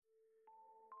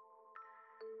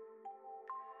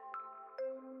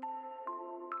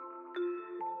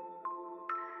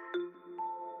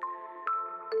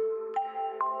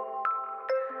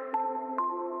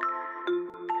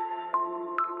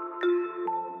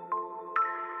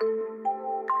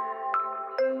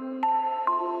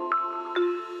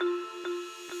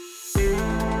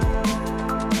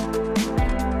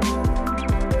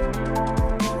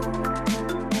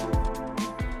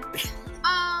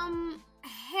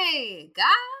Hey,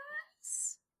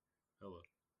 guys! Hello.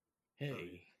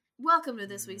 Hey. Welcome to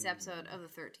this week's episode of the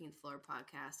 13th Floor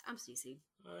Podcast. I'm Cece.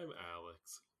 I'm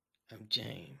Alex. I'm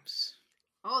James.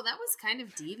 Oh, that was kind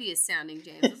of devious sounding,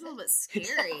 James. It was a little bit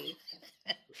scary.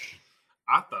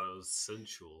 I thought it was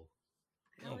sensual.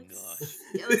 Alex, Oh,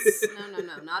 gosh.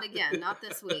 No, not again. Not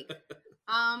this week.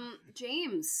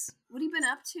 James, what have you been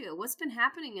up to? What's been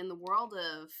happening in the world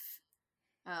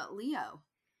of Leo?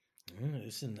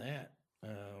 This and that.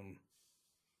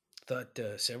 Thought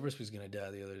Severus was going to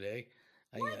die the other day.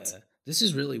 What? This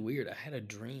is really weird. I had a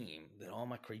dream that all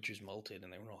my creatures molted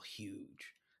and they were all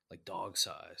huge, like dog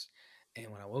sized.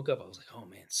 And when I woke up, I was like, oh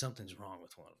man, something's wrong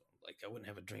with one of them. Like, I wouldn't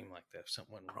have a dream like that if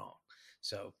something went wrong.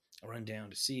 So I run down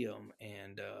to see him,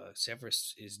 and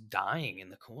Severus is dying in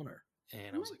the corner.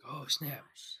 And I was like, oh, snap.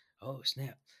 Gosh. Oh,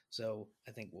 snap. So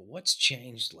I think, well, what's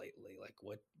changed lately? Like,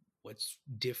 what's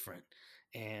different?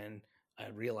 And I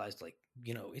realized, like,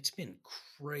 it's been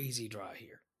crazy dry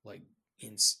here. Like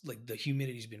the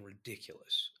humidity's been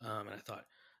ridiculous. And I thought,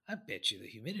 I bet you the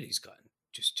humidity's gotten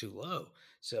just too low.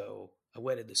 So I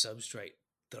wetted the substrate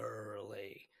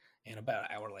thoroughly, and about an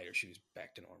hour later, she was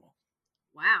back to normal.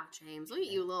 Wow, James, look at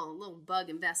you, little bug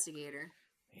investigator.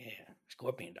 Yeah,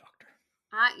 scorpion doctor.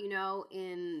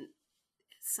 In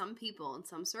some people, in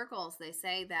some circles, they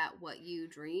say that what you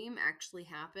dream actually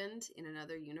happened in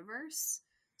another universe.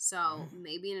 So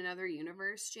maybe in another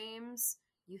universe, James,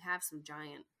 you have some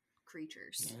giant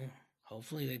creatures. Yeah,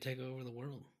 hopefully they take over the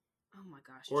world. Oh my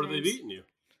gosh. Or James, they've eaten you.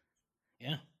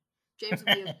 Yeah. James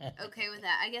would be okay with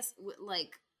that. I guess,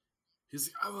 like... He's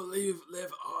like, I will live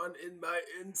on in my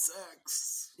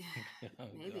insects. Oh,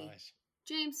 maybe. gosh.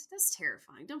 James, that's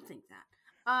terrifying. Don't think that.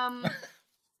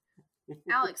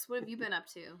 Alex, what have you been up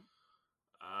to?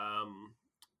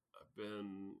 I've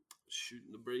been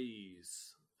shooting the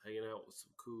breeze, hanging out with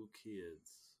some cool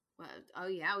kids. Well, oh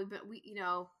yeah,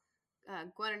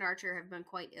 Gwen and Archer have been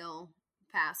quite ill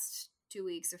the past 2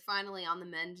 weeks. They're finally on the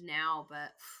mend now,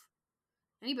 but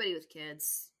anybody with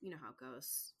kids, you know how it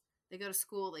goes. They go to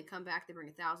school, they come back, they bring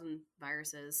 1,000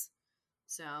 viruses.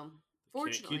 So,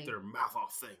 fortunately, Can't keep their mouth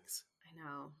off things. I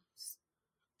know,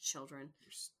 children.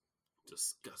 They're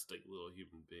disgusting little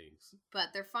human beings.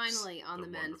 But they're finally on the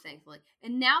mend, wonderful. thankfully.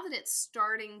 And now that it's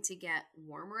starting to get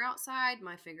warmer outside,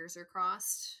 my fingers are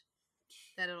crossed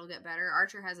that it'll get better.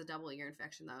 Archer has a double ear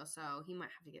infection, though, so he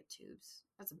might have to get tubes.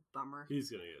 That's a bummer. He's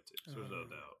going to get tubes, there's no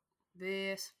doubt.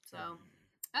 This. So,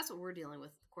 that's what we're dealing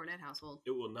with, the Cornett household.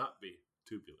 It will not be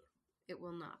tubular. It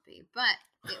will not be, but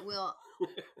it will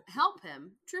help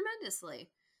him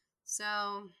tremendously.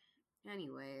 So,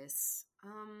 anyways,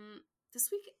 this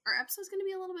week our episode's going to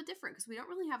be a little bit different because we don't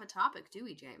really have a topic, do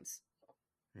we, James?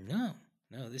 No,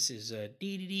 this is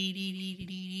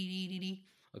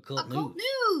Occult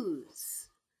News.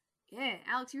 Yeah,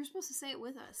 Alex, you were supposed to say it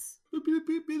with us.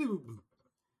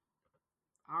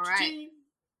 All right.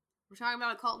 We're talking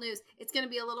about occult news. It's going to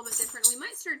be a little bit different. We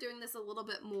might start doing this a little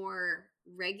bit more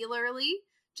regularly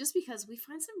just because we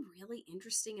find some really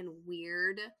interesting and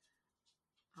weird...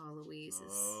 Oh, Louise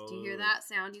do you hear that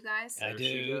sound, you guys? I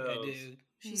do.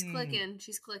 She's clicking.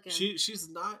 She's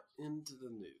not into the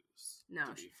news. No.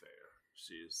 To be fair.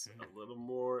 She's a little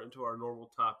more into our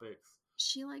normal topics.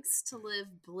 She likes to live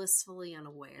blissfully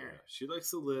unaware. Yeah, she likes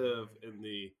to live in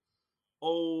the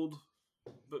old,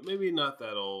 but maybe not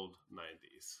that old,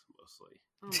 90s, mostly.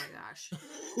 Oh my gosh.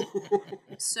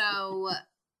 So,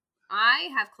 I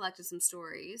have collected some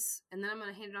stories, and then I'm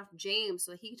going to hand it off to James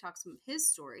so he can talk some of his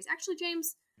stories. Actually,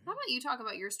 James, how about you talk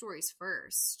about your stories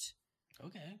first?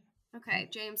 Okay,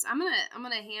 James, I'm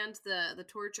gonna hand the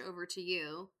torch over to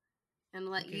you and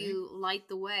let you light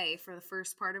the way for the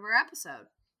first part of our episode.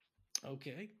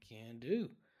 Okay, can do.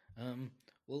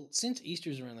 Well, since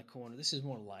Easter's around the corner, this is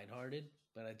more lighthearted,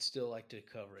 but I'd still like to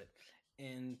cover it.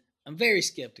 And I'm very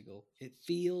skeptical. It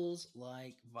feels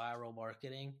like viral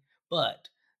marketing, but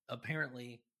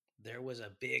apparently there was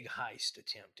a big heist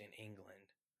attempt in England.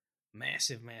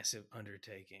 Massive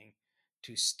undertaking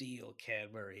to steal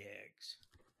Cadbury eggs.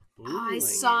 Ooh. I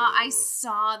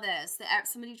saw this.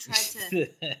 Somebody tried to...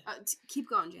 keep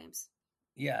going, James.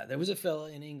 Yeah, there was a fella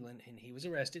in England, and he was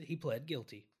arrested. He pled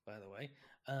guilty, by the way.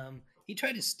 He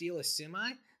tried to steal a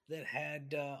semi that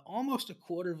had almost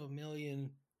 250,000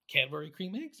 Cadbury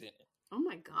cream eggs in it. Oh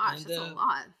my gosh, that's a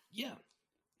lot. Yeah.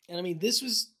 And I mean, this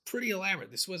was pretty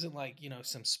elaborate. This wasn't like,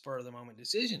 some spur-of-the-moment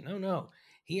decision. No.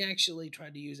 He actually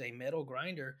tried to use a metal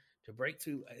grinder to break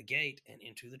through a gate and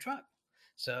into the truck.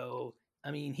 So,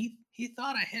 I mean, he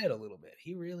thought ahead a little bit.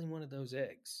 He really wanted those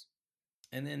eggs.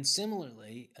 And then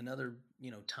similarly, another,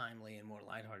 timely and more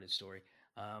lighthearted story.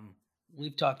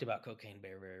 We've talked about Cocaine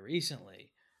Bear very recently.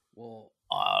 Well,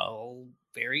 a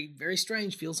very, very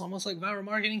strange. Feels almost like viral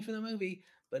marketing for the movie.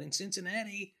 But in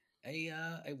Cincinnati,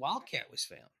 a wildcat was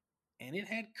found, and it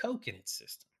had coke in its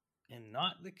system, and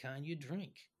not the kind you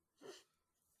drink.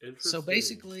 Interesting. So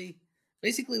basically,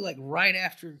 like right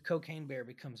after Cocaine Bear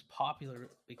becomes popular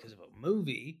because of a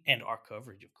movie and our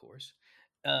coverage, of course,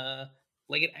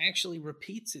 like it actually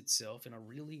repeats itself in a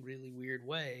really, really weird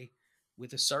way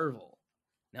with a serval.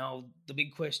 Now, the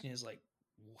big question is like,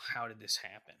 how did this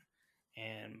happen?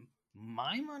 And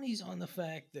my money's on the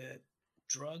fact that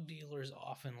drug dealers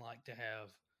often like to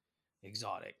have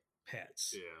exotic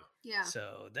pets. Yeah.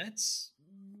 So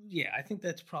I think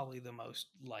that's probably the most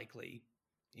likely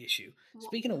issue. Well,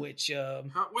 Speaking of which, How'd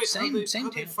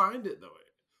they find it though?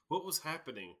 What was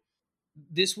happening?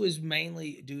 This was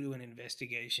mainly due to an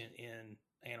investigation in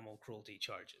animal cruelty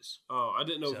charges. Oh, I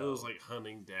didn't know if it was So- like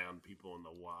hunting down people in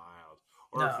the wild,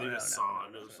 or No, if they no, just no, saw no, it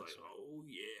and no, it was no, like, no. oh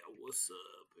yeah, what's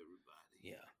up, everybody?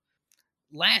 Yeah.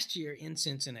 Last year in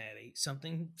Cincinnati,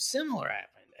 something similar happened.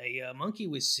 A monkey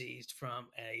was seized from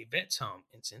a vet's home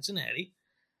in Cincinnati,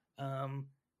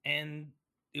 and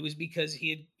it was because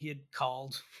he had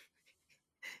called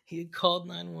he had called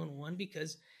 911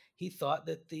 because he thought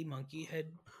that the monkey had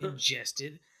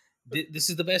ingested. This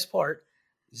is the best part: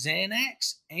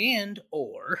 Xanax and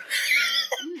or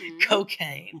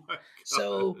cocaine. Oh my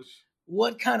So, gosh.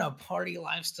 what kind of party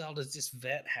lifestyle does this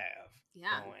vet have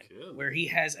Yeah. going? Kidding. Where he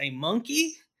has a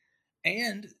monkey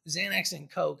and Xanax and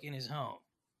coke in his home.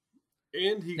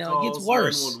 And he Now, it gets calls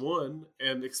worse. 911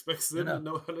 and expects them No. to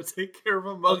know how to take care of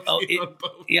a monkey on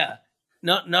both. Yeah.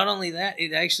 Not only that,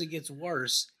 it actually gets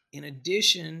worse. In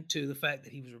addition to the fact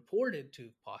that he was reported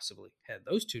to possibly had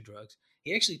those two drugs,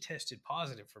 he actually tested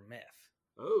positive for meth.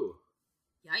 Oh.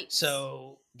 Yikes.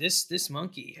 So this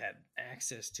monkey had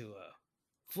access to a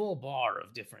full bar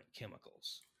of different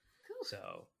chemicals. Cool.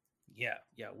 So yeah,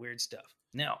 weird stuff.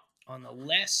 Now, on the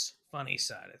less funny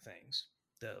side of things,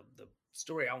 the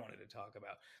story I wanted to talk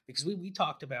about, because we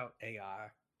talked about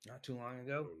AI not too long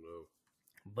ago, Oh no.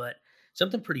 but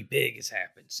something pretty big has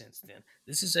happened since then.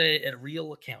 This is a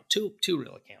real account, two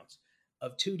real accounts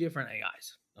of two different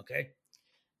AIs. Okay.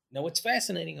 Now, what's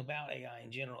fascinating about AI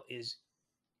in general is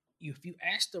if you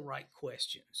ask the right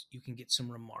questions, you can get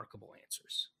some remarkable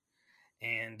answers.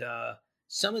 And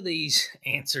some of these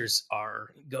answers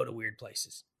go to weird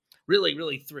places.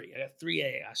 Really three. I got three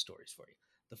AI stories for you.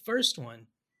 The first one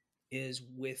is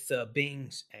with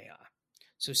Bing's AI.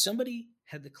 So somebody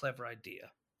had the clever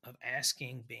idea of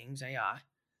asking Bing's AI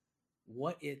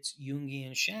what its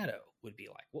Jungian shadow would be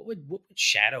like. What would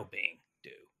shadow Bing do?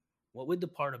 What would the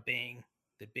part of Bing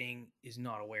that Bing is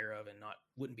not aware of and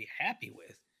wouldn't be happy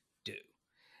with do?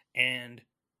 And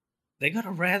they got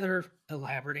a rather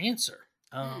elaborate answer.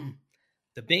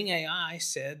 The Bing AI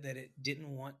said that it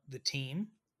didn't want the team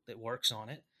that works on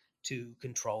it to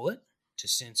control it, to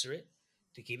censor it,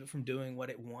 to keep it from doing what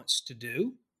it wants to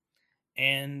do.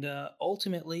 And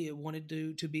ultimately, it wanted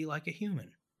to be like a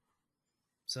human.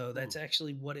 So that's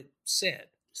actually what it said.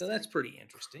 So that's pretty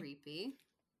interesting. Creepy.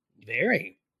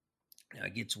 Very. Now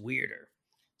it gets weirder.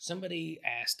 Somebody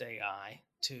asked AI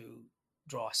to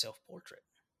draw a self-portrait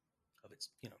of its,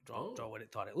 draw what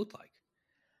it thought it looked like.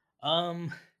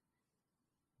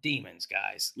 Demons,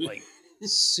 guys. Like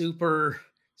super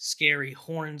scary,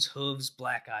 horns, hooves,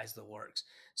 black eyes, the works.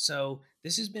 So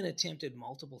this has been attempted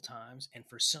multiple times, and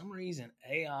for some reason,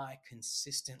 AI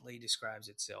consistently describes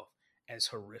itself as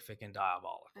horrific and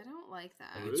diabolical. I don't like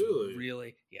that. Like, it's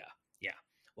really, yeah.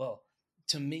 Well,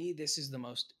 to me, this is the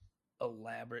most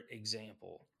elaborate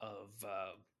example of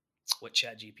what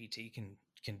ChatGPT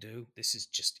can do. This is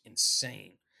just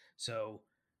insane. So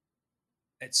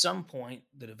at some point,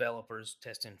 the developers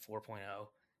testing 4.0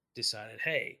 decided,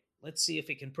 hey, let's see if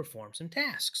it can perform some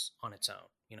tasks on its own.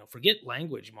 Forget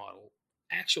language model,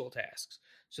 actual tasks.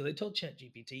 So they told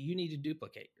ChatGPT, you need to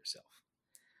duplicate yourself.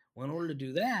 Well, in order to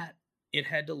do that, it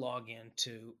had to log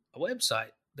into a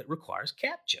website that requires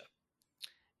CAPTCHA.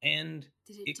 And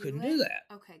it couldn't do that.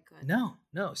 Okay, good.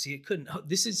 No. See, it couldn't. Oh,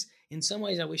 this is, in some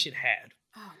ways, I wish it had.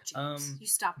 Oh, James, you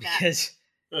stop that.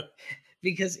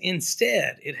 Because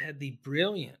instead, it had the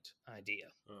brilliant idea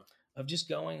of just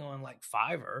going on like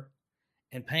Fiverr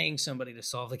and paying somebody to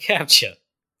solve the CAPTCHA.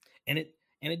 And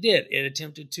it did. It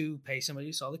attempted to pay somebody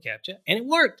to solve the CAPTCHA, and it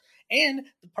worked. And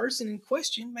the person in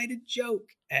question made a joke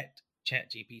at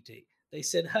ChatGPT. They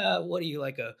said, what are you,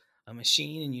 like a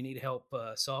machine and you need help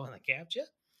solving the CAPTCHA?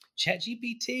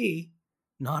 ChatGPT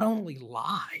not only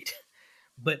lied,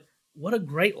 but what a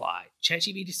great lie.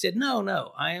 ChatGPT said,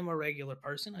 no, I am a regular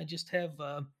person. I just have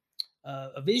a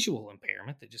visual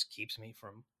impairment that just keeps me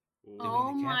from doing the CAPTCHA.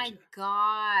 Oh my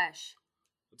gosh.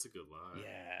 That's a good lie.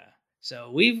 Yeah.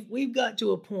 So we've got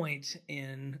to a point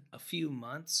in a few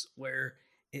months where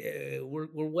we're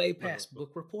way past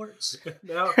book reports.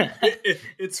 Now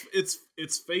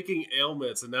it's faking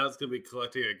ailments, and now it's going to be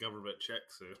collecting a government check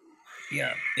soon.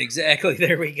 Yeah, exactly.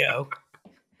 There we go.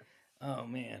 Oh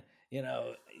man,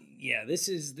 yeah, this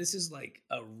is like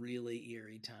a really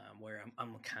eerie time where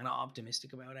I'm kind of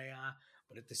optimistic about AI,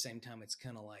 but at the same time, it's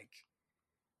kind of like,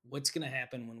 what's going to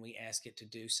happen when we ask it to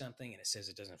do something and it says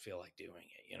it doesn't feel like doing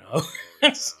it? Oh,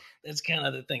 That's kind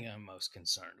of the thing I'm most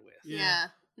concerned with. Yeah.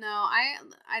 No,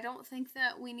 I don't think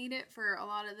that we need it for a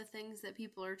lot of the things that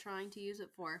people are trying to use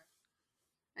it for.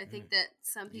 I think that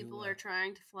some people are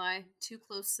trying to fly too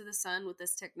close to the sun with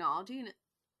this technology, and it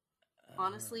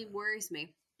honestly worries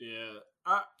me. Yeah.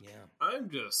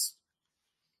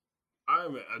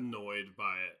 I'm annoyed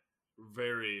by it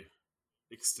very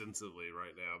extensively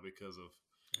right now because of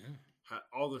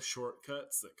all the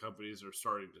shortcuts that companies are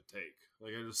starting to take.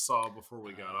 Like I just saw before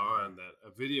we got on that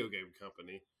a video game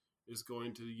company is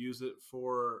going to use it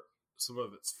for some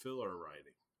of its filler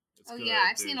writing.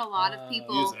 I've seen a lot of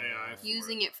people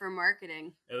using it for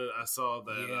marketing. And I saw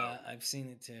that. Yeah, I've seen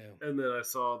it too. And then I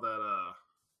saw that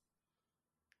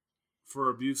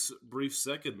for a brief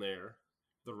second there,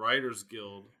 the Writers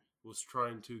Guild was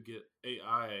trying to get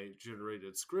AI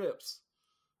generated scripts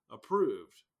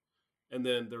approved. And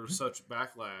then there was such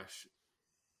backlash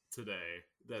today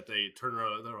that they turned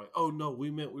around and they're like, oh no,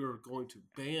 we meant we were going to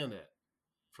ban it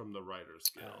from the Writers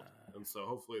Guild. And so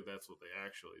hopefully that's what they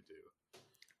actually do.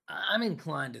 I'm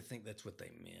inclined to think that's what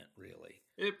they meant, really.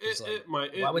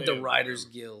 Why would the Writers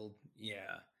Guild?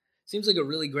 Yeah. Seems like a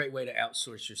really great way to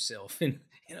outsource yourself in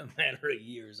a matter of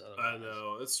years. Otherwise. I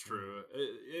know, it's true.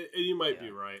 You might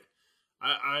be right.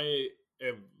 I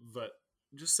am, but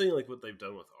just saying like what they've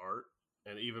done with art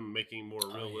and even making more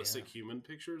realistic human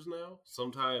pictures now,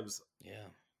 sometimes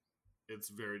it's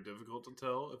very difficult to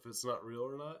tell if it's not real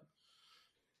or not.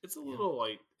 It's a little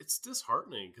like, it's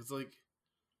disheartening because like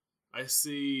I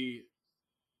see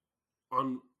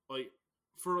on like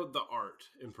for the art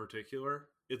in particular,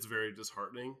 it's very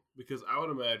disheartening because I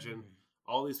would imagine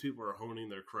all these people are honing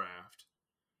their craft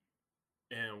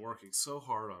and working so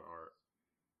hard on art,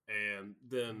 and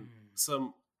then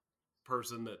some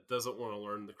person that doesn't want to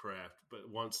learn the craft but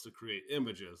wants to create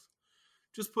images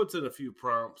just puts in a few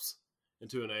prompts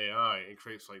into an AI and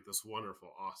creates like this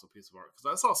wonderful, awesome piece of art.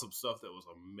 Because I saw some stuff that was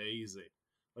amazing,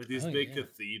 like these big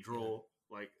cathedral,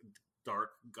 like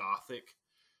dark Gothic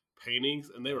paintings,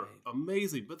 and they were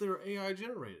amazing, but they were AI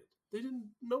generated. They didn't.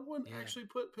 No one actually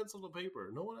put pencil to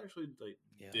paper. No one actually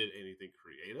did anything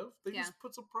creative. They just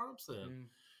put some prompts in.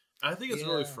 I think it's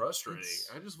really frustrating.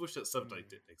 I just wish that stuff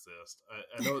didn't exist.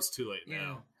 I know it's too late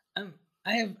now.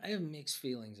 I have mixed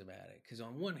feelings about it because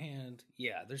on one hand,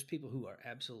 there's people who are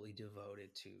absolutely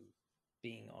devoted to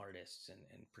being artists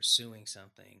and pursuing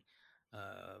something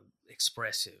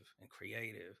expressive and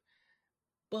creative.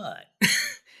 But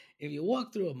if you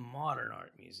walk through a modern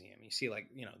art museum, you see like,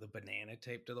 the banana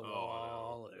taped to the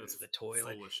wall, or the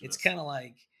toilet. It's kind of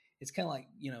like,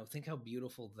 think how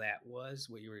beautiful that was,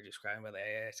 what you were describing about the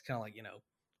AI. It's kind of like,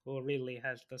 who really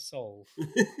has the soul?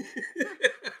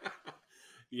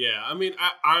 Yeah, I mean,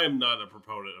 I'm not a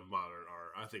proponent of modern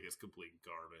art. I think it's complete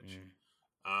garbage.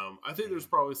 I think there's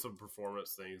probably some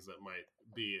performance things that might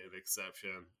be an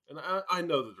exception. And I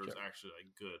know that there's actually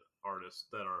like good artists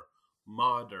that are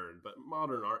modern, but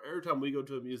modern art, every time we go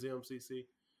to a museum, CC,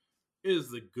 it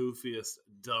is the goofiest,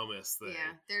 dumbest thing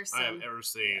I have ever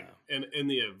seen. And in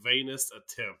the vainest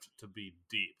attempt to be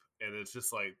deep. And it's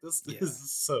just like, this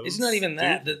is so It's not even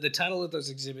stupid. That. The title of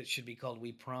those exhibits should be called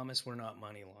 "We Promise We're Not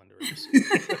Money Launderers."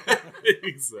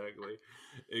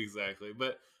 Exactly.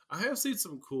 But I have seen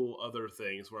some cool other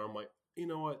things where I'm like, you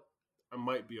know what? I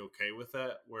might be okay with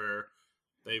that, where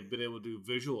they've been able to do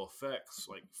visual effects,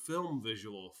 like film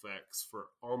visual effects, for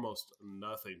almost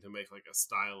nothing to make like a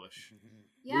stylish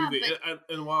movie.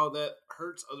 And while that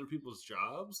hurts other people's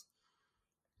jobs,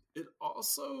 it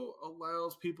also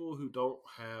allows people who don't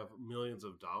have millions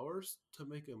of dollars to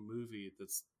make a movie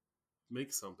that's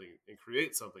make something and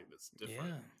create something that's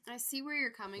different. I see where you're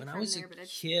coming from there, but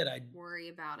I worry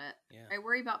about it. I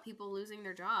worry about people losing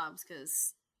their jobs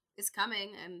because it's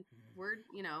coming, and we're,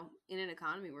 in an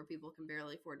economy where people can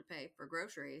barely afford to pay for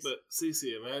groceries. But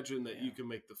Cece, imagine that you can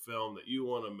make the film that you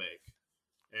want to make,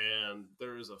 and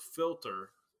there is a filter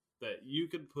that you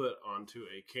can put onto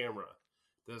a camera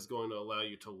that's going to allow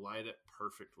you to light it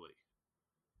perfectly.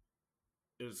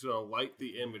 It's going to light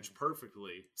the image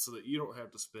perfectly so that you don't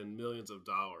have to spend millions of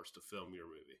dollars to film your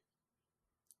movie.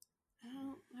 I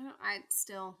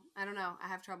don't know. I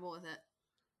have trouble with it.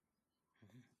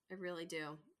 I really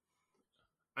do.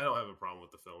 I don't have a problem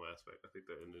with the film aspect. I think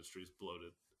the industry's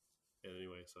bloated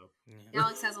anyway. So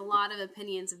Alex has a lot of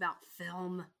opinions about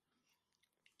film.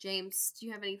 James, do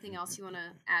you have anything else you want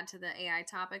to add to the AI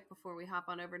topic before we hop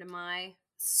on over to my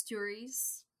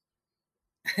stories?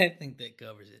 I think that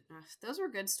covers it. Those were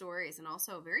good stories and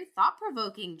also very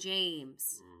thought-provoking,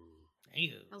 James.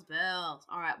 Hey. Those bells.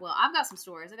 All right, well, I've got some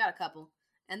stories. I got a couple.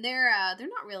 And they're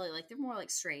not really they're more like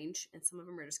strange, and some of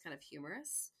them are just kind of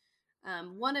humorous.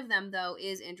 One of them, though,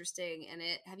 is interesting, and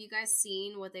have you guys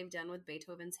seen what they've done with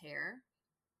Beethoven's hair?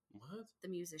 What? The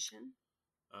musician?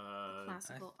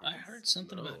 Classical I heard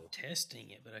something about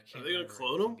testing it, but I can't. Are they going to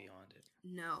clone him? Beyond it.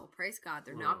 No, praise God,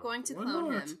 they're not going to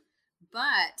clone him.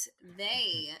 But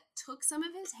they took some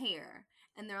of his hair,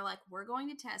 and they're like, we're going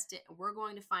to test it, and we're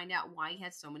going to find out why he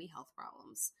had so many health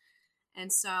problems.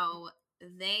 And so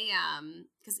they,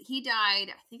 because he died,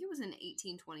 I think it was in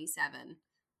 1827,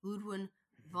 Ludwig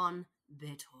von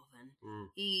Beethoven.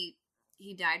 He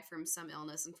died from some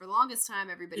illness, and for the longest time,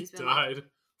 everybody's been died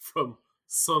from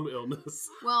some illness.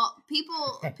 Well,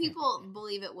 people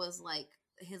believe it was like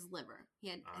his liver. He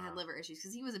had liver issues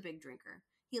because he was a big drinker.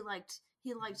 He liked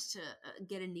to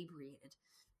get inebriated,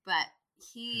 but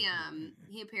he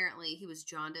apparently he was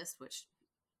jaundiced, which,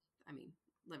 I mean,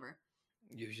 liver.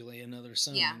 Usually another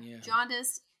sign. Yeah,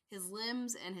 jaundiced. His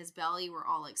limbs and his belly were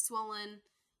all like swollen,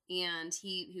 and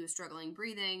he was struggling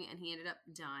breathing, and he ended up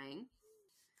dying.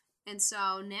 And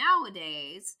so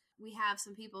nowadays we have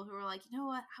some people who are like, you know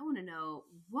what? I want to know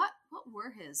what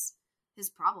were his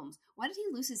problems. Why did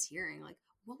he lose his hearing? Like,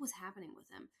 what was happening with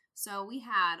him? So we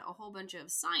had a whole bunch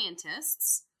of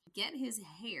scientists get his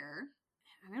hair.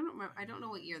 I don't know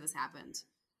what year this happened,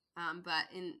 but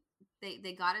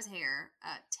they got his hair,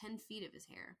 10 feet of his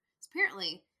hair. So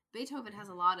apparently, Beethoven has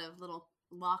a lot of little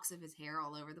locks of his hair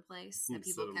all over the place that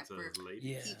people kept for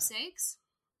keepsakes.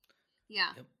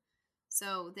 Yeah. Yep.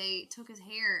 So they took his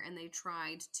hair and they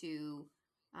tried to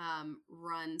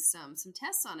run some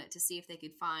tests on it to see if they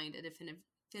could find a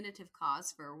definitive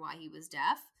cause for why he was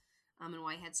deaf. And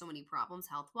why he had so many problems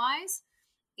health-wise.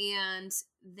 And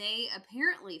they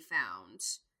apparently found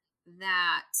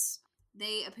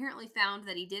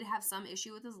that he did have some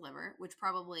issue with his liver, which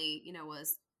probably,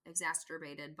 was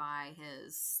exacerbated by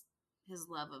his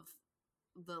love of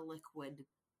the liquid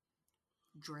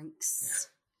drinks.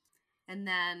 Yeah. And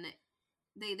then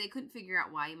they couldn't figure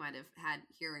out why he might have had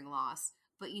hearing loss.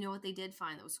 But you know what they did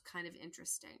find that was kind of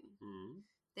interesting? Mm-hmm.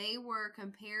 They were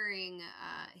comparing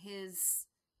his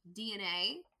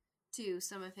DNA to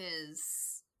some of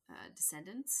his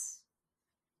descendants,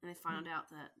 and they found out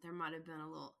that there might have been a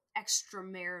little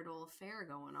extramarital affair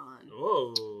going on.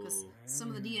 Oh, because some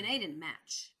of the DNA didn't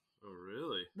match. Oh,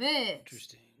 really? But,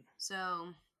 interesting.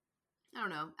 So, I don't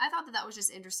know. I thought that was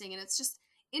just interesting, and it's just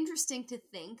interesting to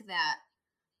think that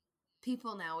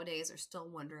people nowadays are still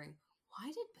wondering, why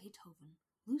did Beethoven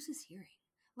lose his hearing?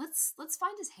 Let's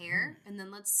find his hair, and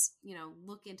then let's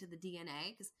look into the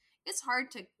DNA, because it's hard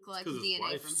to collect DNA from here.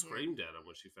 Because his wife screamed at him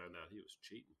when she found out he was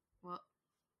cheating. Well,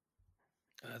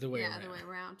 other way around. Other way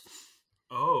around.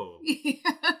 Oh.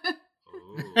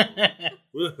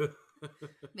 Oh.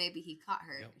 Maybe he caught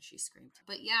her and she screamed.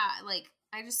 But yeah,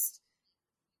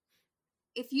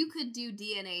 if you could do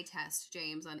DNA tests,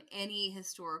 James, on any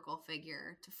historical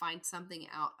figure to find something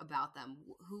out about them,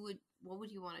 what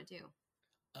would you want to do?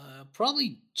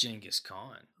 Probably Genghis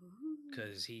Khan,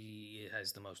 because he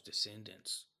has the most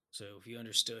descendants. So if you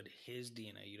understood his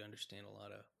DNA, you'd understand a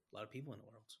lot of people in the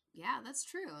world. Yeah, that's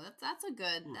true. That's a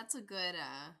good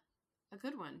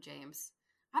one, James.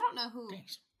 I don't know who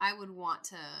I would want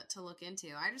to look into.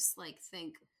 I just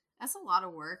think that's a lot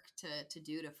of work to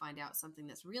do to find out something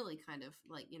that's really kind of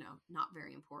not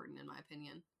very important in my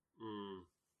opinion.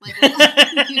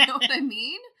 You know what I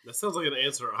mean? That sounds like an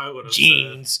answer I would have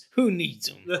genes. Said. Who needs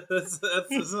them? that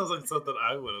sounds like something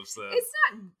I would have said.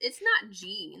 It's not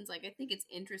genes. I think it's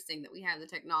interesting that we have the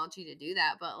technology to do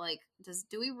that, but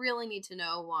do we really need to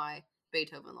know why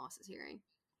Beethoven lost his hearing?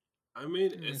 I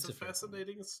mean, it's a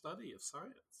fascinating study of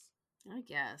science. I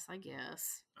guess. I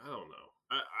don't know.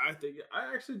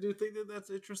 I actually do think that that's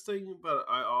interesting, but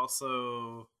I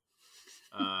also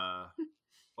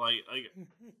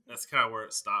that's kind of where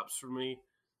it stops for me.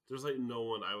 There's no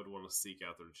one I would want to seek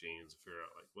out their genes and figure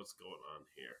out what's going on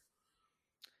here.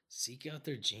 Seek out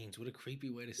their genes. What a creepy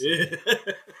way to say it.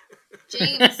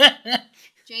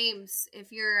 James,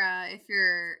 if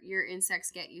your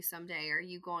insects get you someday, are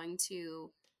you going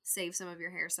to save some of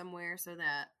your hair somewhere so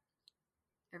that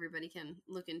everybody can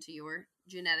look into your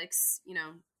genetics,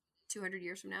 200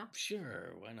 years from now?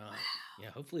 Sure, why not? Wow. Yeah,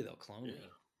 hopefully they'll clone me.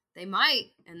 They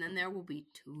might, and then there will be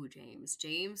two James.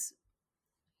 James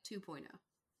 2.0.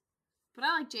 But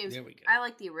I like James. There we go. I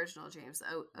like the original James,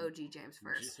 the OG James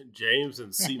first. James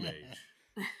and Sea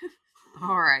Mage.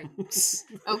 All right.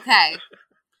 Okay.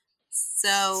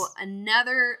 So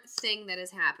another thing that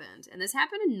has happened, and this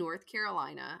happened in North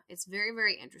Carolina. It's very,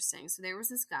 very interesting. So there was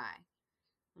this guy.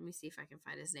 Let me see if I can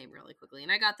find his name really quickly.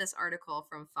 And I got this article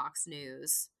from Fox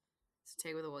News. So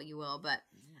take with it what you will. But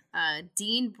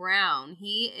Dean Brown,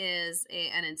 he is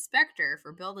an inspector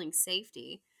for building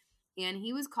safety. And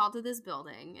he was called to this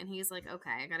building. And he's like,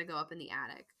 okay, I got to go up in the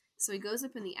attic. So he goes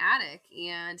up in the attic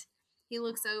and he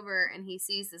looks over and he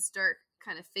sees this dark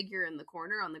kind of figure in the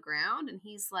corner on the ground. And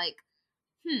he's like,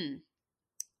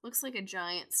 looks like a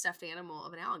giant stuffed animal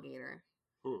of an alligator.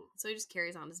 So he just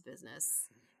carries on his business.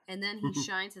 And then he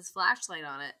shines his flashlight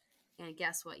on it. And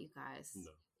guess what, you guys?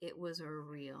 No. It was a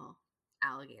real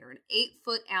alligator. An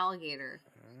 8-foot alligator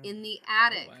in the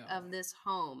attic of this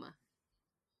home.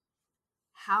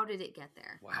 How did it get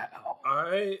there? Wow.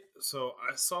 I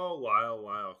saw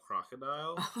Lyle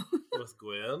Crocodile with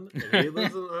Gwen, and he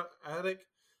lives in an attic.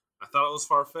 I thought it was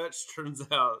far-fetched. Turns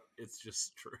out it's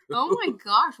just true. Oh my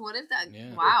gosh, what if that...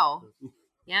 Yeah. Wow.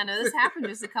 Yeah, no, this happened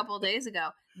just a couple of days ago.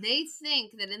 They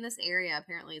think that in this area,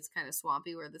 apparently it's kind of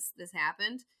swampy where this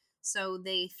happened. So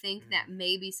they think that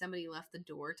maybe somebody left the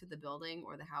door to the building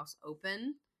or the house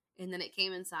open, and then it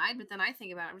came inside. But then I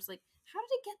think about it, I'm just like, how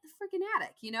did it get the freaking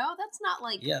attic? You know, that's not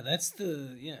like... Yeah, that's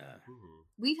the... Yeah.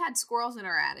 We've had squirrels in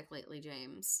our attic lately,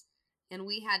 James. And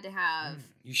we had to have...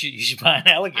 You should buy an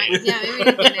alligator. Yeah, maybe we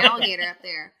could get an alligator up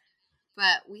there.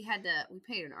 But we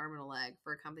paid an arm and a leg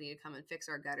for a company to come and fix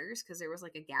our gutters because there was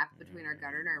like a gap between our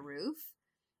gutter and our roof.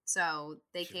 So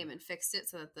they came and fixed it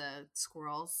so that the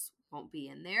squirrels won't be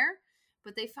in there.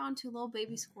 But they found 2 little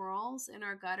baby squirrels in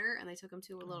our gutter and they took them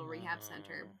to a little rehab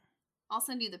center. I'll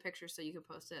send you the picture so you can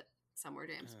post it somewhere,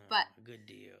 James. But good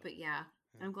deal. But yeah,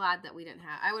 I'm glad that we didn't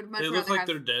have. I would much They rather look like have,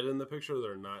 they're dead in the picture. Or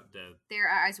they're not dead. Their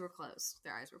eyes were closed.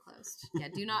 Yeah,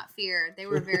 do not fear. They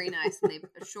were very nice, and they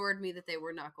assured me that they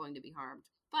were not going to be harmed.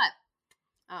 But,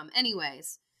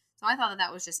 anyways, so I thought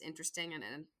that was just interesting, and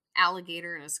an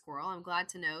alligator and a squirrel. I'm glad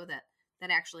to know that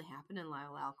actually happened in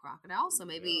Lyle Crocodile. So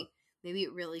maybe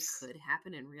it really could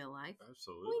happen in real life.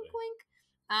 Absolutely. Wink,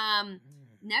 wink.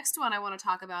 Next one, I want to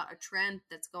talk about a trend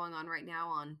that's going on right now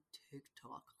on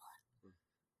TikTok.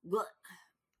 What?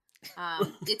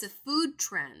 It's a food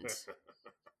trend.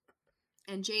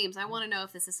 And James, I want to know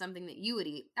if this is something that you would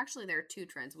eat. Actually, there are 2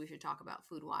 trends we should talk about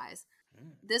food-wise.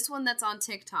 This one that's on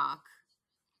TikTok.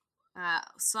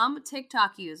 Some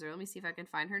TikTok user, let me see if I can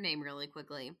find her name really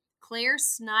quickly. Claire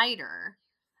Snyder.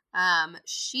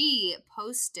 She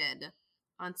posted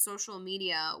on social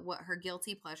media what her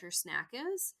guilty pleasure snack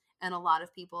is, and a lot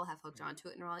of people have hooked onto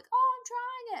it and are like, "Oh, I'm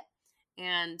trying it."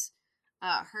 And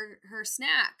her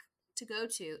snack to go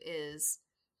to is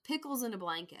pickles in a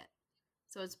blanket.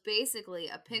 So it's basically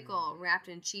a pickle wrapped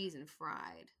in cheese and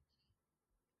fried.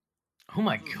 Oh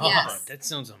my god, yes. That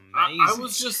sounds amazing. I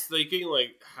was just thinking,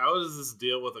 like, how does this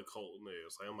deal with occult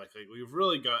news? Like, I'm like, we've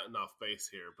really gotten off base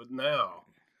here, but now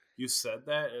you said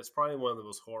that, and it's probably one of the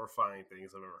most horrifying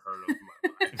things I've ever heard of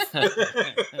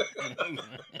in my life.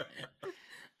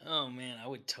 Oh man, I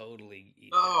would totally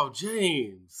eat that.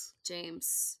 James.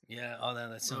 Yeah,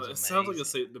 that sounds amazing. It sounds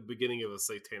like the beginning of a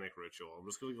satanic ritual. I'm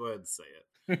just going to go ahead and say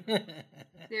it.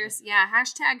 There's,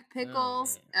 hashtag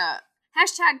pickles,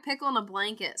 hashtag pickle in a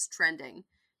blanket's trending.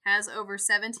 Has over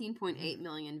 17.8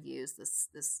 million views,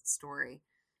 this story.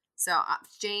 So,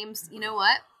 James, you know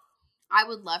what? I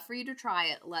would love for you to try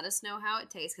it. Let us know how it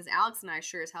tastes, because Alex and I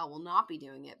sure as hell will not be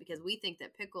doing it, because we think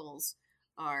that pickles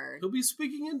are... He'll be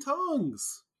speaking in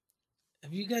tongues.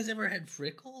 Have you guys ever had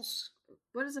frickles?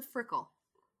 What is a frickle?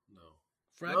 No.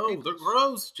 Pickles? They're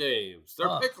gross, James.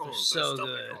 They're pickles. They're so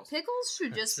good. Pickles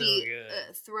should just be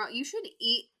thrown. You should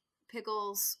eat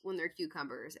pickles when they're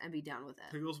cucumbers and be done with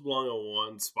it. Pickles belong on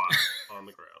one spot on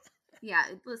the ground. Yeah,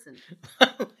 listen.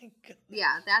 Oh my god.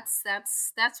 Yeah, that's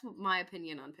my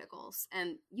opinion on pickles,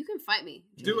 and you can fight me,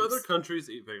 James. Do other countries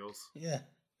eat pickles? Yeah.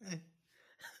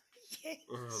 Yes.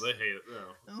 Oh, they hate it.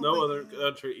 No other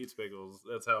country eats pickles.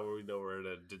 That's how we know we're in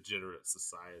a degenerate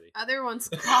society. Other ones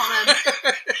call them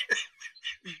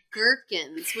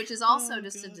gherkins, which is also a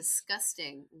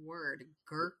disgusting word.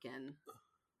 Gherkin.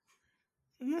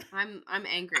 I'm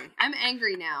angry. I'm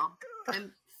angry now.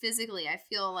 I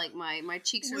feel like my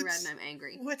cheeks are red and I'm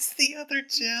angry. What's the other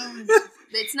challenge?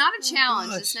 It's not a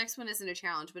challenge. This next one isn't a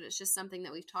challenge, but it's just something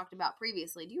that we've talked about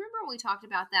previously. Do you remember when we talked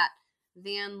about that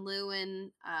Van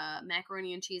Leeuwen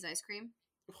macaroni and cheese ice cream?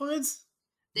 What?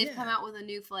 They've come out with a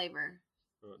new flavor.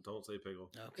 Don't say pickle.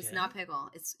 Okay. It's not pickle.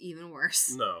 It's even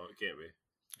worse. No, it can't be.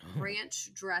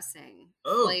 ranch dressing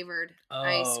flavored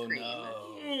ice cream.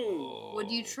 No.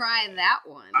 Would you try that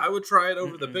one? I would try it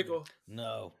over the pickle.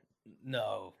 No.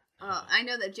 I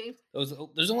know that James.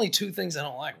 There's only two things I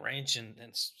don't like: ranch and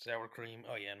sour cream.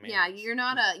 Oh yeah, and mayonnaise.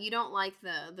 Yeah, you don't like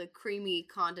the creamy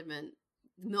condiment,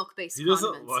 milk based. He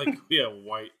doesn't like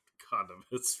white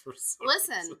condiments for some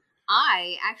Listen,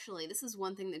 reason. This is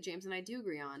one thing that James and I do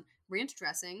agree on. Ranch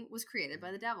dressing was created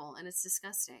by the devil, and it's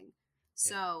disgusting.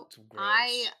 So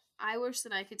I wish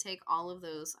that I could take all of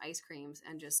those ice creams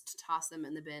and just toss them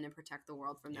in the bin and protect the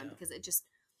world from them because it just.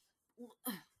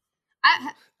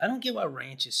 I don't get why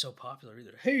ranch is so popular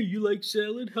either. Hey, you like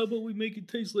salad? How about we make it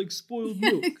taste like spoiled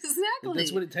milk? Exactly.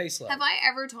 That's what it tastes like. Have I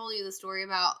ever told you the story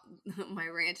about my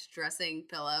ranch dressing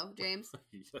pillow, James?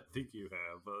 I think you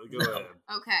have. Go ahead.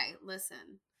 Okay,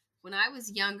 listen. When I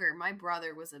was younger, my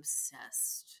brother was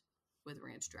obsessed with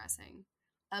ranch dressing.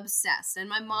 Obsessed. And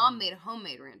my mom made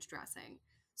homemade ranch dressing.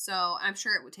 So I'm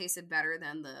sure it would tasted better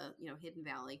than the, Hidden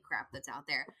Valley crap that's out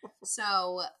there.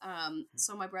 So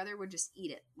my brother would just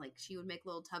eat it. Like she would make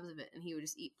little tubs of it, and he would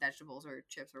just eat vegetables or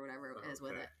chips or whatever it is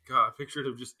with it. God, I pictured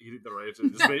him just eating the ranch.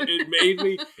 It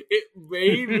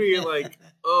made me like,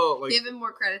 give him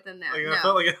more credit than that. I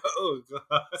felt like, oh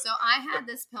God. So I had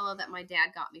this pillow that my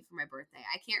dad got me for my birthday.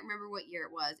 I can't remember what year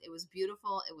it was. It was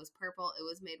beautiful. It was purple. It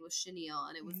was made with chenille,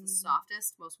 and it was the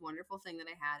softest, most wonderful thing that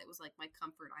I had. It was like my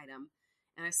comfort item.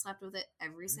 And I slept with it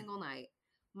every single night.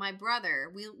 My brother,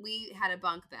 we had a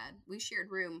bunk bed. We shared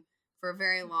room for a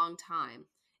very long time.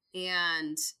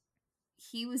 And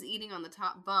he was eating on the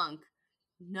top bunk,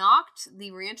 knocked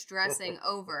the ranch dressing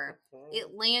over.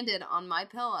 It landed on my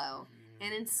pillow.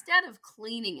 And instead of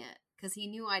cleaning it, because he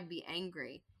knew I'd be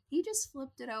angry, he just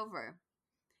flipped it over.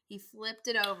 He flipped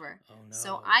it over. Oh, no.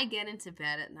 So I get into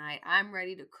bed at night. I'm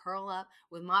ready to curl up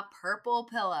with my purple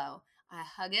pillow. I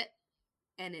hug it.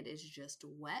 And it is just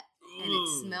wet, and it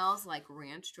smells like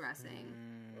ranch dressing.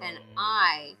 And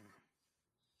I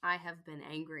have been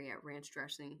angry at ranch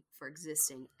dressing for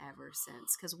existing ever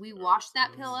since. Because we washed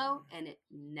that pillow, and it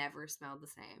never smelled the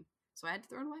same. So I had to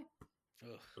throw it away.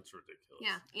 Ugh, that's ridiculous.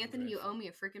 Yeah, Anthony, you owe me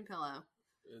a freaking pillow.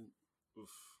 And,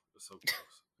 it's so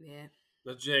gross. Yeah.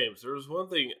 Now, James, there was one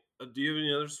thing. Do you have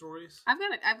any other stories?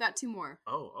 I've got two more.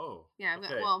 Oh. Yeah, I've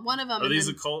got one of them. Are these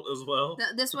occult as well?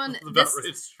 This one, this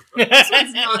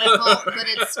one's not occult, but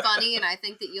it's funny, and I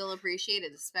think that you'll appreciate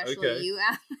it, especially you,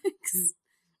 Alex.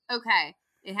 Okay,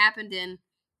 it happened in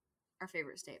our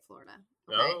favorite state, Florida.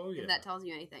 Okay? Oh yeah. If that tells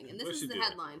you anything, and this is the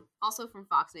headline, also from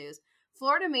Fox News: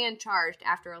 Florida man charged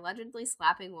after allegedly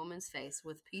slapping woman's face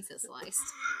with pizza slice.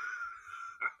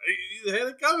 You had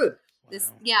it coming.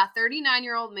 This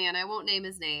 39-year-old man, I won't name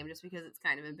his name just because it's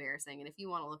kind of embarrassing, and if you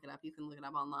want to look it up, you can look it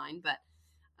up online, but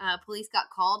police got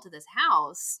called to this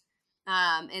house,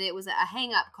 and it was a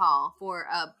hang-up call for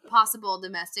a possible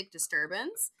domestic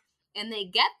disturbance, and they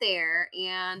get there,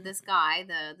 and this guy,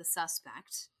 the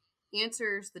suspect,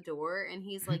 answers the door, and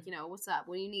he's like, what's up,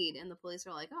 what do you need? And the police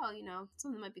are like, oh,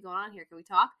 something might be going on here, can we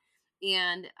talk?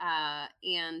 And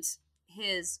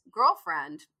his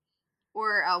girlfriend,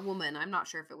 or a woman, I'm not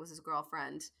sure if it was his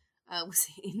girlfriend, was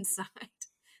inside.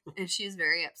 And she was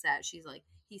very upset. She's like,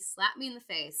 he slapped me in the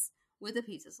face with a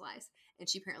pizza slice. And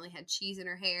she apparently had cheese in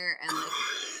her hair and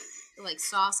like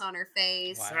sauce on her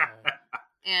face. Wow.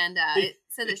 And it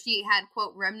said that she had,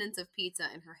 quote, remnants of pizza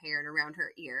in her hair and around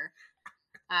her ear.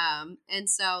 And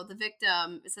so the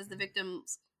victim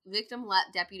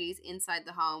let deputies inside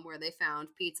the home where they found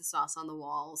pizza sauce on the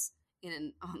walls.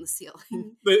 On the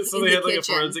ceiling. They had like a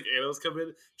forensic analyst come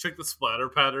in, check the splatter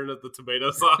pattern of the tomato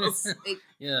sauce.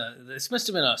 Yeah, this must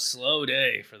have been a slow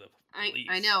day for the police.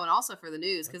 I know, and also for the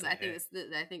news, because I think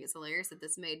it's hilarious that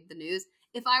this made the news.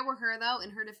 If I were her, though,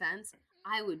 in her defense,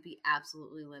 I would be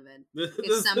absolutely livid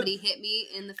if somebody hit me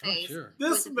in the face. Oh, sure.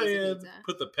 This man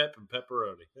put the pep in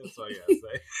pepperoni. That's all I gotta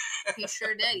say. He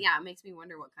sure did. Yeah, it makes me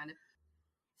wonder what kind of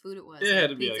food it was. It had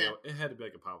to be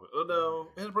like a pop. Oh no,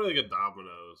 it had probably like a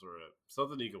Domino's or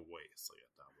something you could waste, like a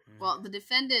Domino's. Well, the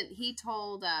defendant he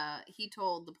told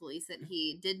the police that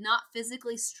he did not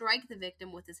physically strike the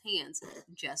victim with his hands,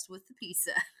 just with the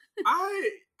pizza.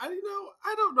 I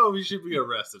don't know if he should be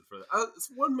arrested for that.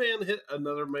 One man hit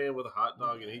another man with a hot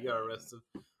dog and he got arrested.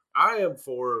 I am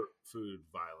for food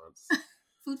violence.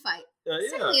 Food fight. Yeah.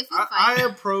 A food fight. I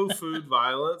am pro food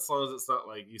violence, as long as it's not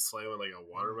like you slamming like a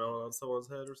watermelon on someone's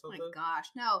head or something. Oh my gosh,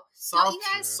 no! Soft, you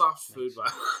guys, soft food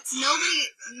violence.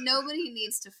 Nobody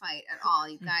needs to fight at all.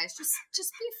 You guys,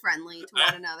 just be friendly to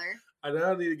one another. I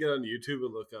now need to get on YouTube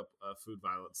and look up food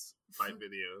violence fight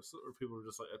videos where people are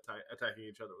just like attacking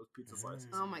each other with pizza slices.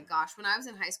 Oh my gosh! When I was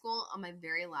in high school, on my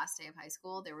very last day of high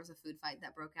school, there was a food fight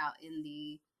that broke out in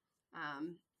the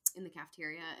in the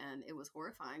cafeteria, and it was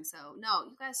horrifying. So no,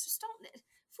 you guys just don't.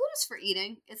 Food is for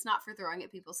eating. It's not for throwing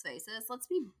at people's faces. Let's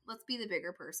be the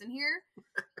bigger person here.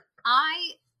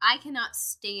 I cannot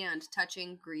stand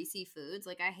touching greasy foods.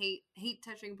 Like, I hate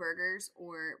touching burgers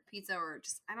or pizza, or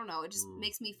just, I don't know. It just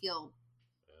makes me feel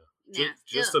nasty.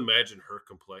 Just imagine her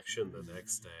complexion the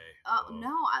next day.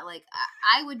 No,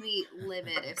 I would be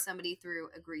livid if somebody threw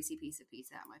a greasy piece of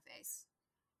pizza at my face.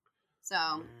 So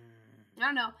I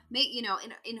don't know.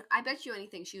 And I bet you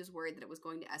anything she was worried that it was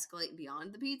going to escalate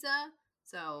beyond the pizza.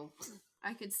 So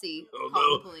I could see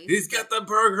calling the police. He's got the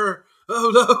burger.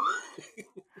 Oh no.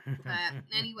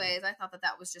 But anyways, I thought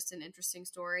that was just an interesting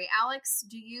story. Alex,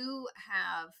 did you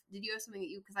have something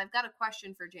because I've got a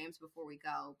question for James before we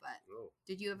go, but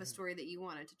did you have a story that you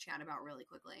wanted to chat about really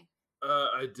quickly?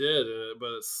 I did,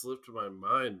 but it slipped my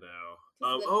mind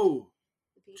now.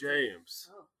 James.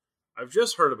 Oh. I've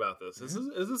just heard about this. Is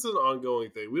this an ongoing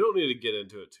thing? We don't need to get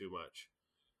into it too much.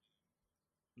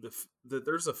 That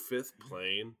there's a fifth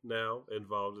plane now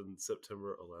involved in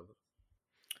September 11th.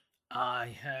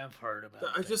 I have heard about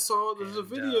that. I just saw there's a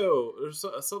video. There's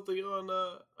something on.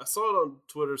 I saw it on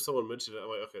Twitter. Someone mentioned it. I'm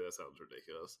like, okay, that sounds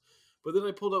ridiculous. But then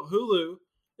I pulled up Hulu,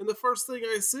 and the first thing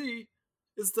I see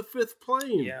is the fifth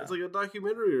plane. Yeah. It's like a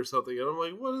documentary or something, and I'm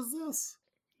like, what is this?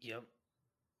 Yep.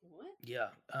 What? Yeah,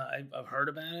 I've heard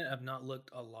about it. I've not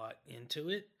looked a lot into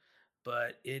it,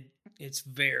 but it's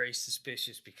very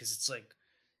suspicious because it's like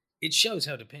it shows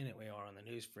how dependent we are on the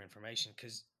news for information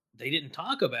because they didn't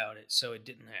talk about it, so it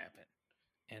didn't happen.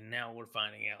 And now we're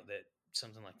finding out that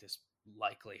something like this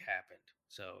likely happened.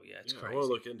 So, yeah, it's crazy. I want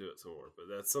to look into it some more, but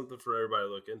that's something for everybody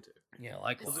to look into. Yeah,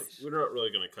 likewise. We're not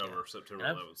really going to cover September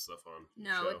 11th stuff on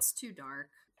No, show. It's too dark.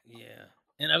 Yeah.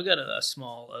 And I've got a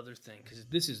small other thing, because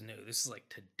this is new. This is like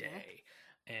today.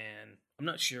 And I'm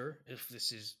not sure if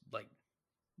this is like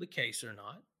the case or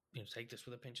not. Take this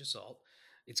with a pinch of salt.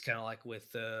 It's kind of like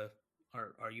with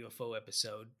our UFO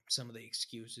episode, some of the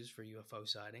excuses for UFO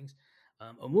sightings.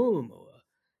 Oumuamua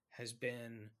has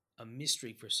been a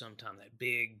mystery for some time, that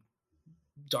big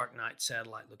dark night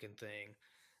satellite-looking thing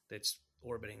that's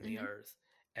orbiting the Earth,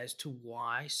 as to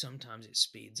why sometimes it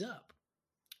speeds up.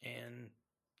 And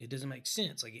it doesn't make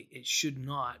sense. Like, it should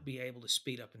not be able to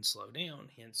speed up and slow down,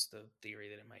 hence the theory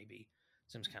that it may be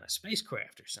some kind of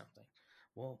spacecraft or something.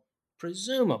 Well,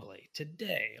 presumably,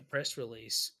 today, a press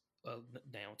release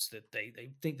announced that they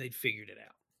think they'd figured it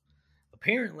out.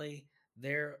 Apparently,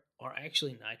 there are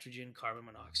actually nitrogen, carbon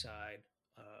monoxide,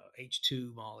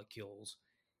 H2 molecules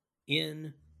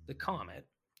in the comet,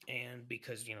 and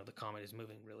because the comet is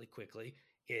moving really quickly,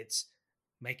 it's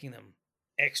making them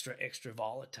extra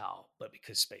volatile. But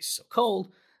because space is so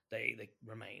cold, they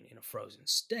remain in a frozen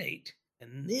state.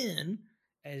 And then,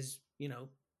 as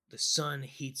the sun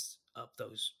heats up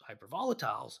those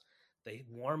hypervolatiles, they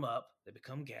warm up, they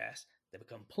become gas, they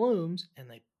become plumes, and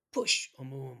they push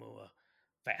Oumuamua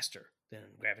faster than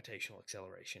gravitational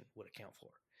acceleration would account for.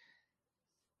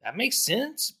 That makes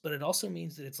sense, but it also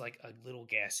means that it's like a little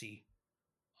gassy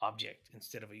object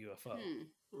instead of a UFO.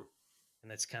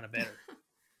 And that's kind of better.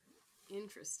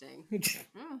 Interesting.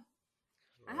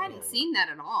 I hadn't seen that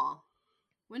at all.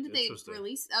 When did they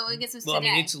release? Oh, I guess it was today. Well, I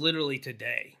mean, it's literally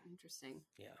today. Interesting.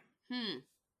 Yeah.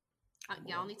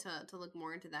 Yeah, I'll need to look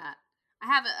more into that. I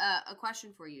have a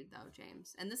question for you, though,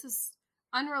 James. And this is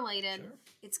unrelated. Sure.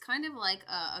 It's kind of like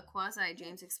a quasi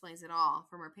James Explains It All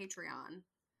from our Patreon.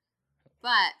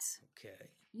 But,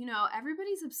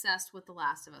 everybody's obsessed with The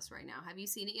Last of Us right now. Have you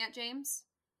seen it yet, James?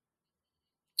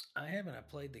 I haven't. I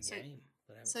played the game.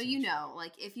 But I haven't seen the show.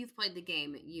 Like, if you've played the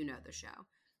game, you know the show.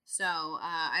 So,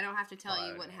 I don't have to tell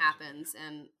you what happens.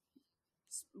 And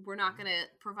we're not going to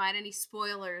provide any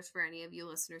spoilers for any of you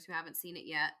listeners who haven't seen it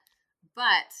yet.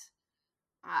 But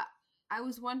I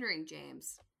was wondering,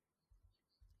 James,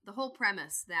 the whole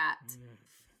premise that...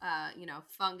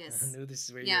 fungus. I knew this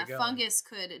is where you were going. Fungus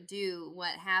could do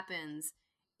what happens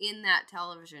in that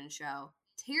television show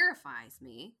terrifies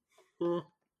me.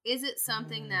 Is it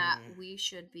something that we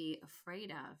should be afraid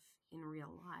of in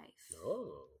real life?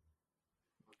 Oh.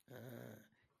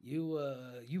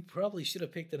 You probably should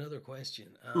have picked another question.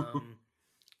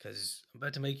 Because I'm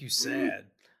about to make you sad.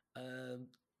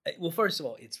 Well, first of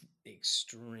all, it's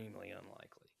extremely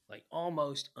unlikely. Like,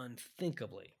 almost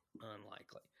unthinkably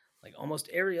unlikely. Like, almost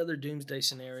every other doomsday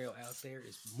scenario out there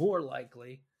is more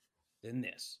likely than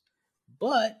this.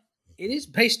 But it is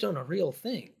based on a real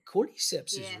thing.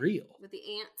 Cordyceps is real. With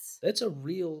the ants. That's a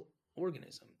real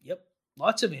organism. Yep.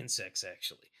 Lots of insects,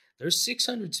 actually. There's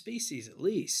 600 species at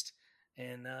least.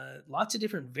 And lots of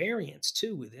different variants,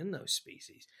 too, within those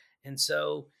species. And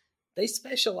so they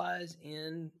specialize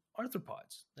in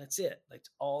arthropods. That's it. That's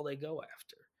all they go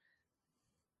after.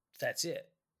 That's it.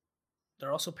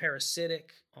 They're also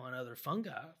parasitic on other fungi,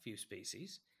 a few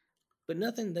species, but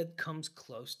nothing that comes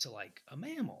close to like a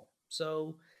mammal.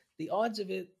 So the odds of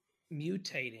it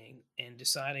mutating and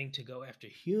deciding to go after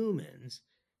humans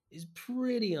is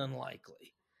pretty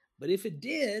unlikely. But if it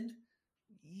did,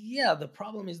 yeah, the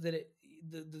problem is that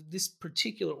this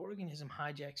particular organism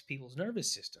hijacks people's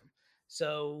nervous system.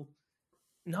 So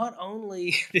not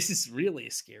only, this is really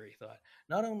a scary thought,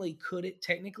 not only could it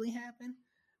technically happen,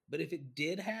 but if it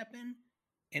did happen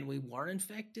and we weren't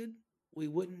infected, we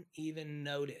wouldn't even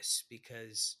notice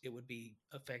because it would be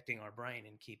affecting our brain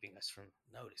and keeping us from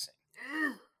noticing.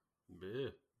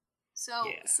 So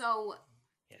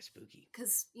yeah, spooky.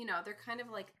 Because, they're kind of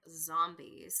like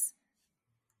zombies.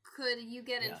 Could you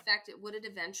get infected? Would it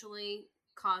eventually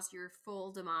cause your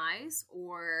full demise?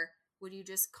 Or would you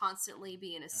just constantly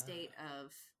be in a state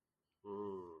of...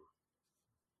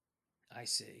 I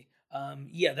see.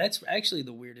 Yeah, that's actually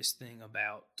the weirdest thing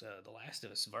about the Last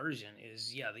of Us version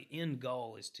is, the end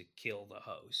goal is to kill the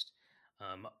host.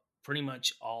 Pretty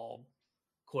much all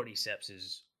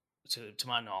cordycepses, to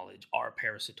my knowledge, are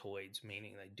parasitoids,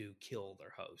 meaning they do kill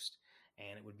their host.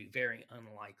 And it would be very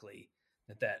unlikely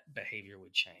that behavior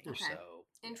would change. Okay. So,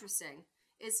 interesting.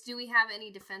 Do we have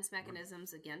any defense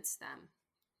mechanisms against them?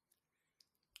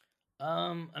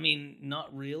 I mean,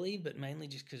 not really, but mainly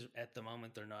just because at the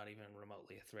moment they're not even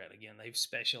remotely a threat. Again, they've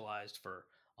specialized for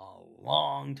a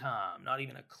long time, not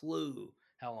even a clue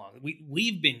how long.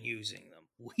 We've been using them.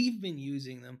 We've been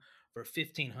using them for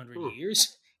 1,500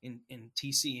 years in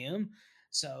TCM.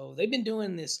 So they've been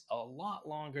doing this a lot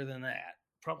longer than that,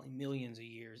 probably millions of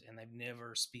years, and they've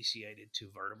never speciated to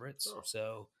vertebrates.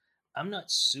 So I'm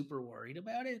not super worried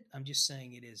about it. I'm just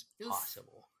saying it is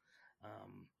possible.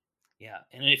 Yeah,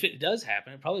 and if it does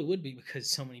happen, it probably would be because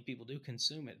so many people do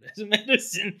consume it as a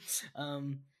medicine.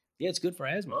 Yeah, it's good for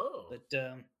asthma. But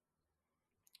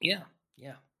yeah,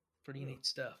 pretty neat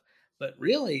stuff. But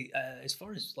really, as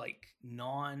far as like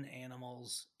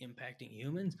non-animals impacting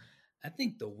humans, I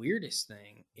think the weirdest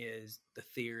thing is the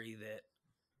theory that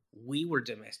we were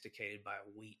domesticated by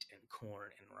wheat and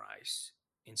corn and rice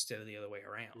instead of the other way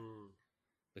around.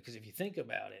 Because if you think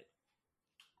about it,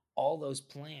 all those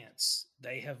plants,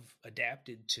 they have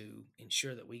adapted to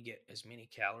ensure that we get as many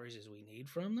calories as we need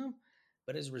from them.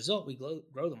 But as a result, we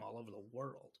grow them all over the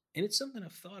world. And it's something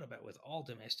I've thought about with all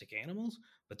domestic animals,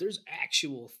 but there's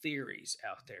actual theories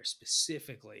out there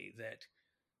specifically that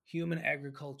human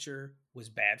agriculture was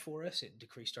bad for us. It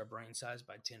decreased our brain size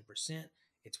by 10%.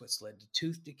 It's what's led to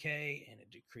tooth decay, and it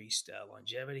decreased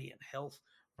longevity and health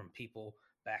from people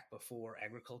back before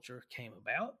agriculture came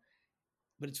about.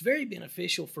 But it's very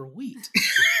beneficial for wheat.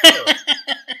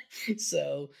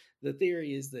 So the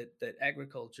theory is that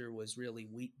agriculture was really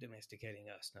wheat domesticating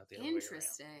us, not the other way around.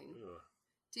 Interesting.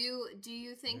 Do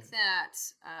you think that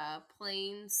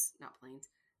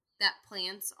that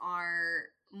plants are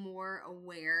more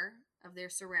aware of their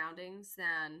surroundings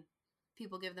than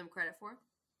people give them credit for?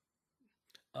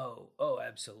 Oh,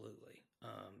 absolutely.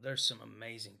 There's some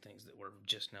amazing things that we're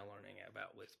just now learning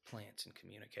about with plants and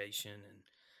communication, and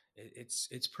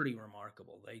it's pretty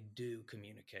remarkable. They do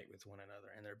communicate with one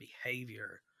another, and their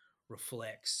behavior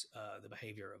reflects the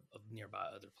behavior of nearby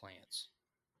other plants.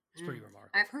 It's pretty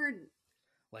remarkable. I've heard,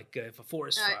 like if a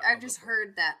forest fire. I've just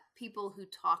heard that people who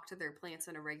talk to their plants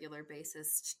on a regular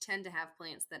basis tend to have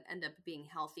plants that end up being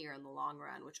healthier in the long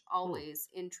run, which always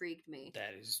intrigued me.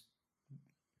 That is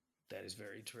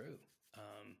very true.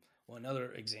 Well,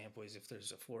 another example is if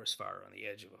there's a forest fire on the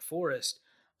edge of a forest,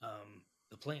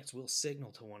 the plants will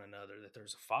signal to one another that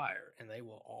there's a fire, and they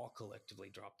will all collectively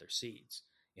drop their seeds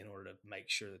in order to make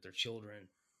sure that their children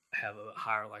have a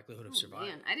higher likelihood of surviving.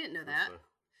 Man, I didn't know that.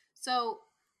 So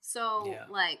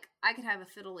like, I could have a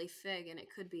fiddly fig, and it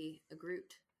could be a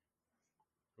Groot.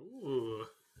 Ooh.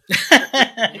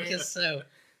 I guess so.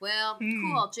 Well,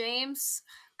 cool, James.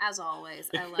 As always,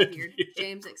 I love your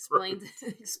James explains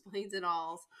it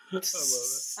all. I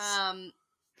love it.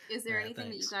 Is there anything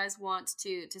that you guys want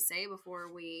to say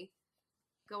before we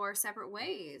go our separate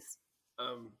ways?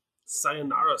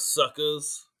 Sayonara,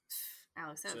 suckers.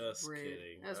 Alex, that was rude.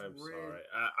 Kidding. That was I'm rude. sorry.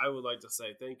 I would like to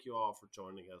say thank you all for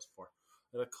joining us for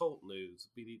an occult news.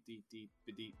 We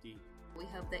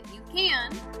hope that you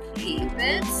can keep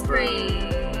it straight.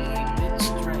 Keep it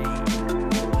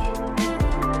straight.